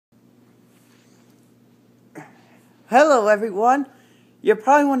Hello everyone! You're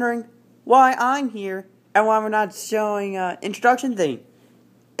probably wondering why I'm here and why we're not showing an introduction thing.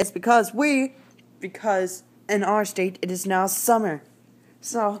 It's because in our state it is now summer.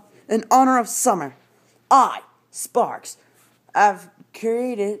 So, in honor of summer, I, Sparx, have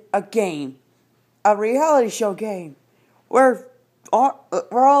created a game. A reality show game. Where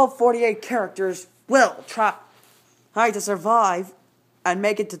all 48 characters will try to survive and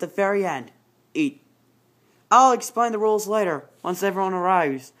make it to the very end. I'll explain the rules later, once everyone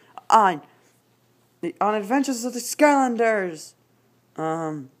arrives. On Adventures of the Skylanders.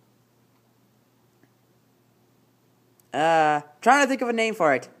 Trying to think of a name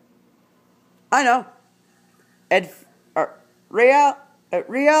for it. I know.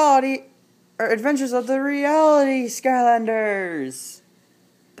 Adventures of the Reality Skylanders.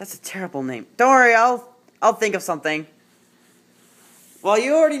 That's a terrible name. Don't worry, I'll think of something. Well,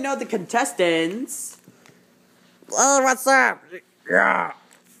 you already know the contestants. Hey, what's up? Yeah.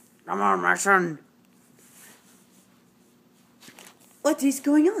 Come on, my son. What is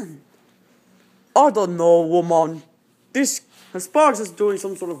going on? I don't know, woman. This Sparx is doing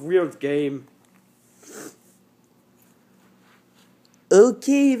some sort of weird game.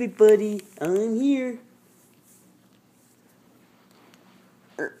 Okay, everybody, I'm here.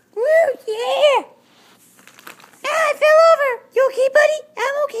 Woo, yeah! I fell over. You okay, buddy?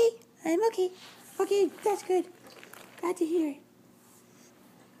 I'm okay. Okay, that's good. Glad to hear it.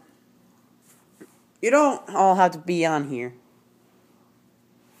 You don't all have to be on here.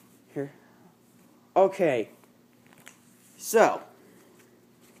 Okay. So,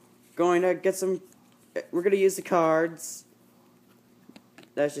 we're gonna use the cards.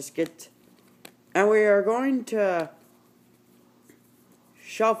 Let's just and we are going to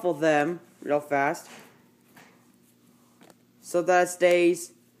shuffle them real fast so that it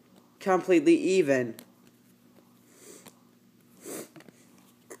stays completely even.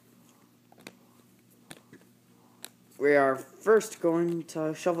 We are first going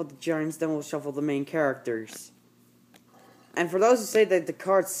to shuffle the giants, then we'll shuffle the main characters. And for those who say that the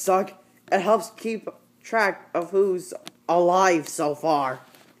cards suck, it helps keep track of who's alive so far.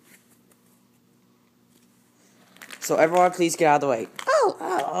 So everyone, please get out of the way.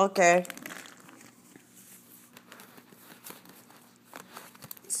 Oh, okay.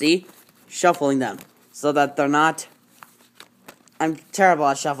 See? Shuffling them. So that they're not... I'm terrible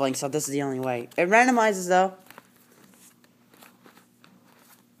at shuffling, so this is the only way. It randomizes, though.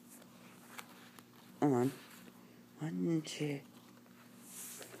 Hold on. 1, 2...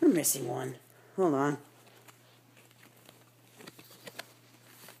 We're missing one. Hold on.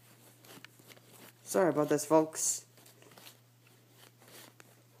 Sorry about this, folks.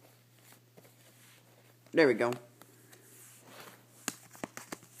 There we go.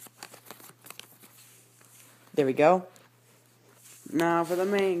 There we go. Now for the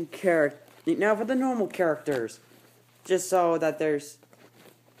main character. Now for the normal characters. Just so that there's...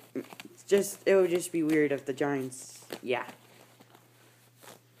 it would just be weird if the giants... Yeah.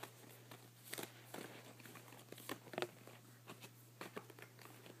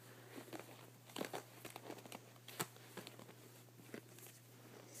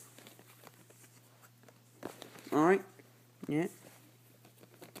 Alright. Yeah.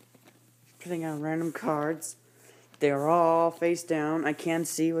 Putting out random cards. They're all face down. I can't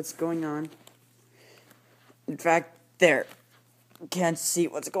see what's going on. In fact, there. Can't see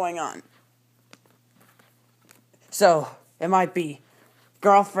what's going on. So, it might be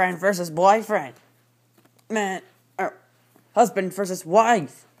girlfriend versus boyfriend. Husband versus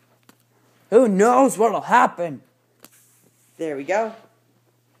wife. Who knows what'll happen? There we go.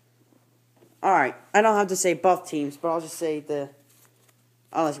 Alright, I don't have to say both teams, but I'll just say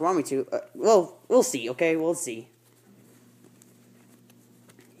unless you want me to. We'll see, okay? We'll see.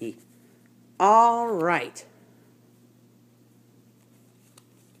 Alright.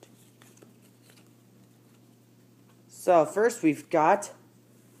 So, first we've got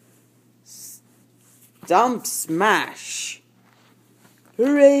Stump Smash.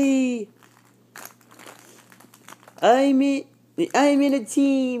 Hooray! I'm in a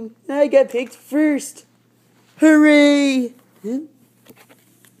team. I got picked first. Hooray!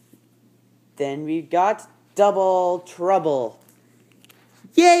 Then we've got Double Trouble.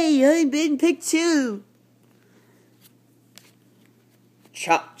 Yay! I've been picked too.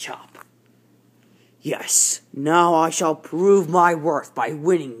 Chop Chop. Yes, now I shall prove my worth by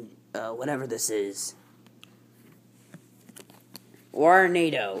winning, whatever this is.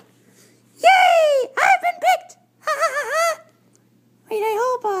 Tornado. Yay! I've been picked! Ha ha ha ha! Wait, I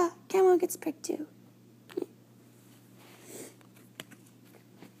hope Camo gets picked too.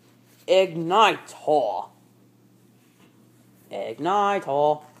 Ignite. Ignite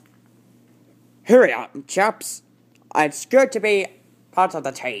all. Here we are, chaps. It's good to be part of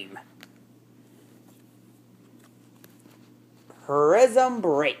the team. Prism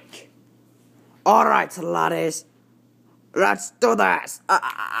break. Alright, laddies. Let's do this.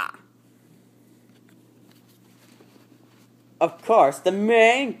 Of course, the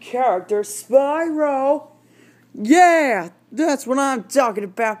main character, Spyro. Yeah, that's what I'm talking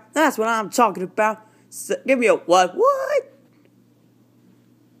about. That's what I'm talking about. So, give me a what? What?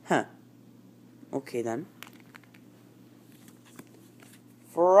 Huh. Okay then.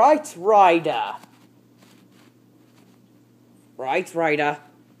 Fright Rider. Fright Rider.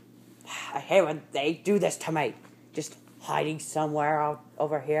 I hate when they do this to me. Just hiding somewhere out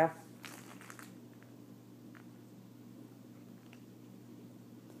over here.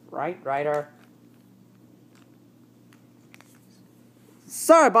 Fright Rider.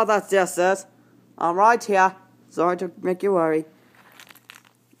 Sorry about that, sisters. I'm right here. Sorry to make you worry.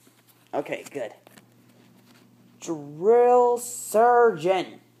 Okay, good. Drill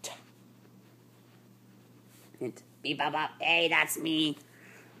Sergeant. Beep, bop, bop. Hey, that's me.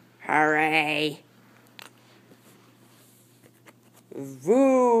 Hooray.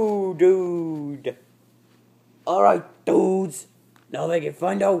 Dude. Alright, dudes. Now they can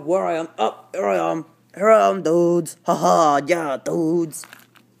find out where I am. Oh, here I am. Here I am, dudes. Haha, yeah, dudes.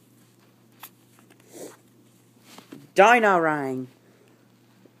 Dino-rang.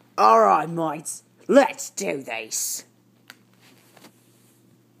 Alright, mates. Let's do this.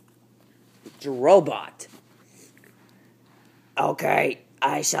 Robot. Okay,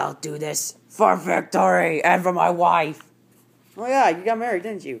 I shall do this for victory and for my wife. Oh yeah, you got married,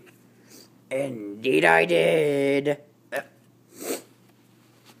 didn't you? Indeed I did.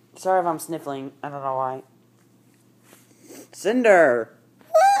 Sorry if I'm sniffling. I don't know why. Cinder.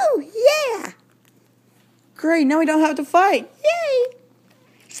 Woo, yeah. Great, now we don't have to fight. Yay.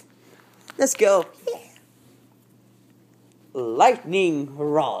 Let's go. Yeah. Lightning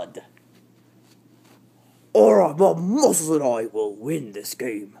Rod. Alright, but Muscle and I will win this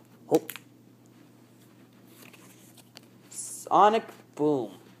game. Oh. Sonic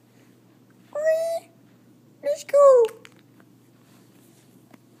Boom. Let's go.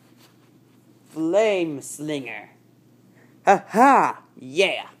 Flame Slinger. Ha ha!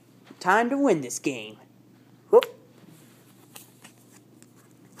 Yeah! Time to win this game. Whoop.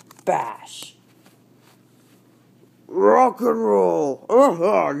 Bash. Rock and roll.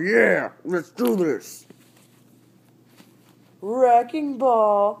 Yeah! Let's do this. Wrecking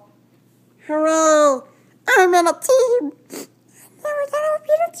Ball. Hurrah. I'm in a team. Never thought I would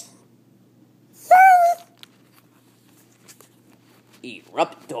be in a team. Yay.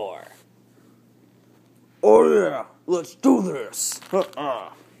 Eruptor. Oh yeah, let's do this.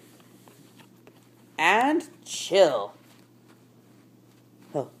 And chill.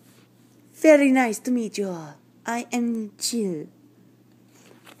 Oh. Very nice to meet you all. I am Chill.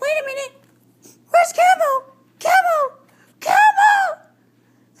 Wait a minute. Where's Camo? Camo! Camo!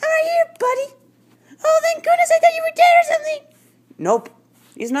 I'm right here, buddy. Oh, thank goodness, I thought you were dead or something. Nope.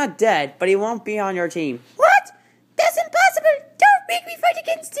 He's not dead, but he won't be on your team. What? That's impossible. Don't make me fight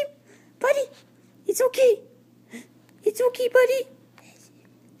against him. Buddy, it's okay. It's okay, buddy.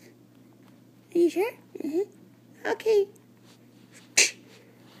 Are you sure? Okay.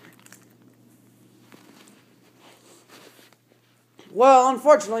 Well,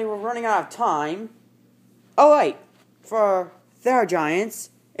 unfortunately, we're running out of time. Oh, wait. For their giants,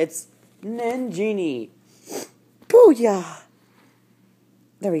 it's Ninjini. Booyah.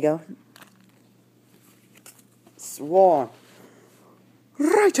 There we go. Swarm.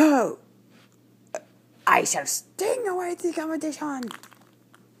 Righto! I shall sting away the competition.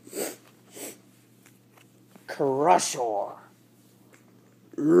 Crusher.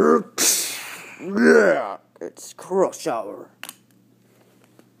 Yeah, it's Crusher.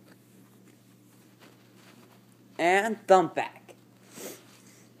 And Thumpback.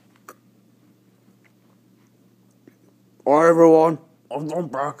 Hi everyone, I'm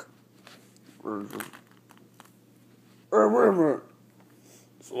Thumpback. Hey, wait a minute.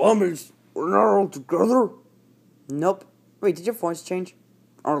 Slummies, we're not all together? Nope. Wait, did your voice change?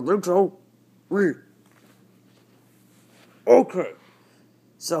 I don't think so. Okay.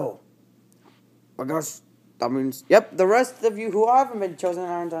 So, I guess that means, yep, the rest of you who haven't been chosen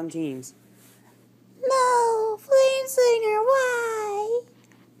aren't on teams. No, Flame Slinger, why?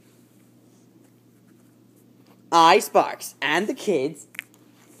 I, Sparx, and the kids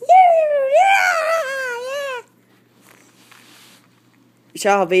Yeah.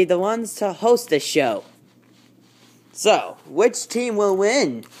 shall be the ones to host this show. So, which team will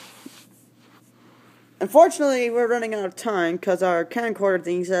win? Unfortunately, we're running out of time because our camcorder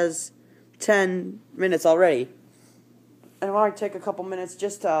thing says 10 minutes already. And I want to take a couple minutes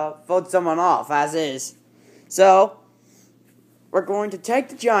just to vote someone off, as is. So, we're going to take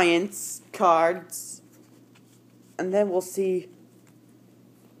the Giants cards, and then we'll see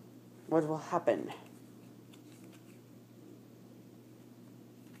what will happen.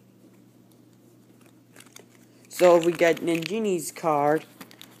 So if we get Ninjini's card,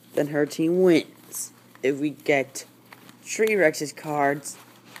 then her team wins. If we get Tree Rex's cards,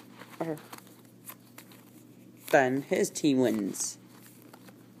 then his team wins.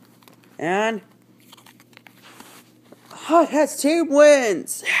 And Hothead's team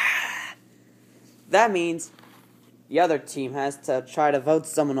wins! That means the other team has to try to vote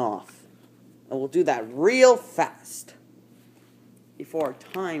someone off. And we'll do that real fast. Before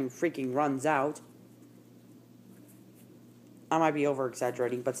time freaking runs out. I might be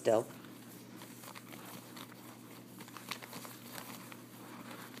over-exaggerating, but still.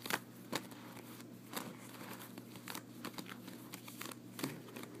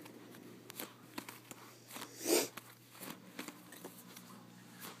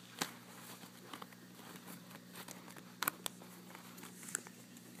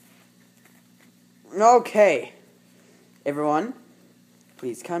 Okay. Everyone,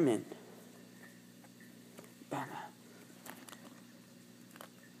 please come in.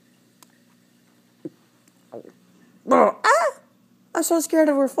 I'm so scared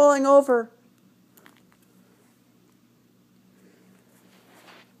of her falling over.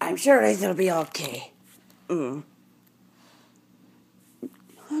 I'm sure it'll be okay. Honey,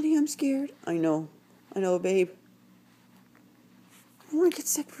 I'm scared. I know, babe. I want to get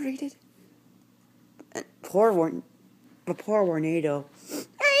separated. And poor Tornado.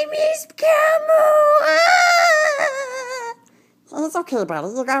 I miss Camo! Oh, it's okay, buddy.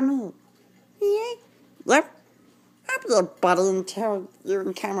 You got me. Yeah? Yep. I'll be a buddy until you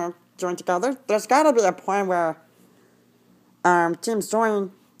and Cameron join together. There's gotta be a point where teams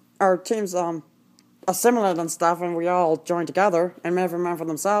join, or teams assimilate and stuff, and we all join together and every man for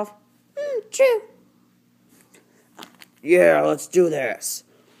themselves. True. Yeah, let's do this.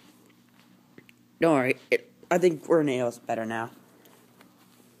 Don't worry, I think Tornado's better now.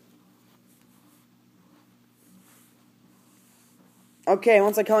 Okay,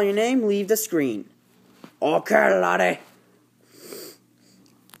 once I call your name, leave the screen. Okay, laddie.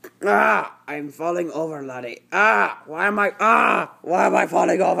 I'm falling over, laddie. Why am I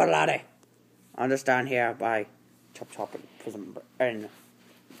falling over, laddie? Understand here by Chop and Prison and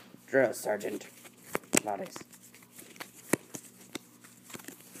Drill Sergeant laddies.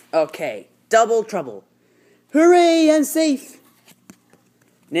 Okay, double trouble. Hooray, I'm safe.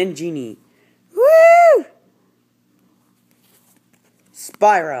 Ninjini. Woo!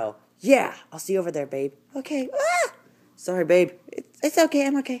 Spyro. Yeah, I'll see you over there, babe. Okay. Sorry, babe. It's okay,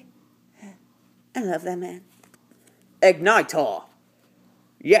 I'm okay. I love that man. Ignitor.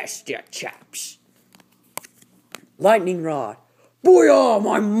 Yes, dear chaps. Lightning Rod. Booyah,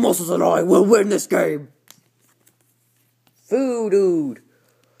 my muscles and I will win this game. Food.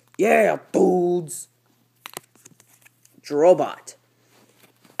 Yeah, dudes. Drobot.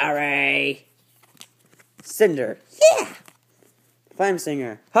 Array. Cinder. Yeah! Flame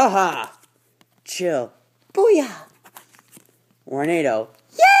Singer. Haha. Chill. Booyah! Tornado.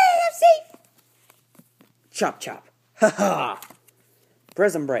 Yay, I'm safe! Chop. Haha.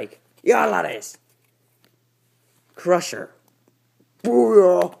 Prison Break. Yeah, laddies. Crusher.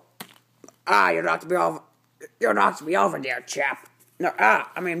 Booyah. You knocked me over there, chap. No,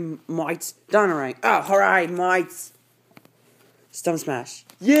 mites. Dynamite. Hooray, mites. Stump Smash.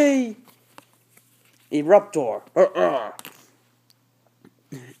 Yay. Eruptor.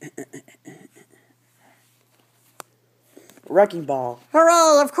 Wrecking Ball.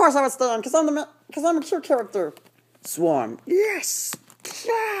 Hurrah! Of course I was stunned, because I'm a cute character. Swarm. Yes.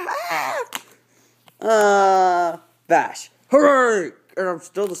 Bash. Hooray! And I'm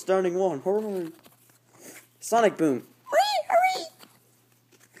still the standing one. Hooray! Sonic Boom. Hurry!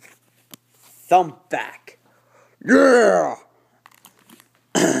 Thumpback. Yeah!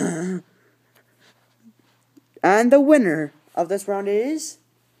 And the winner of this round is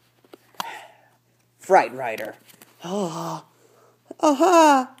Fright Rider. Oh.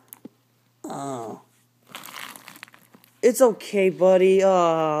 It's okay, buddy.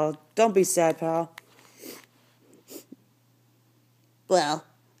 Don't be sad, pal. Well,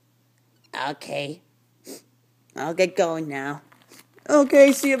 okay. I'll get going now.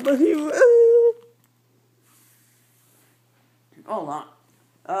 Okay, see you, buddy. Hold on.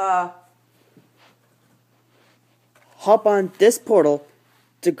 Hop on this portal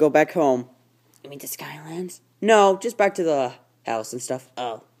to go back home. You mean to Skylands? No, just back to the house and stuff.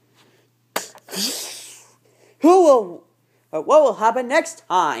 Oh. What will happen next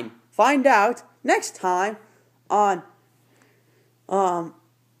time? Find out next time on Adventures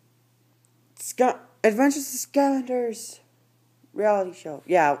of Skylanders reality show.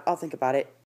 Yeah, I'll think about it.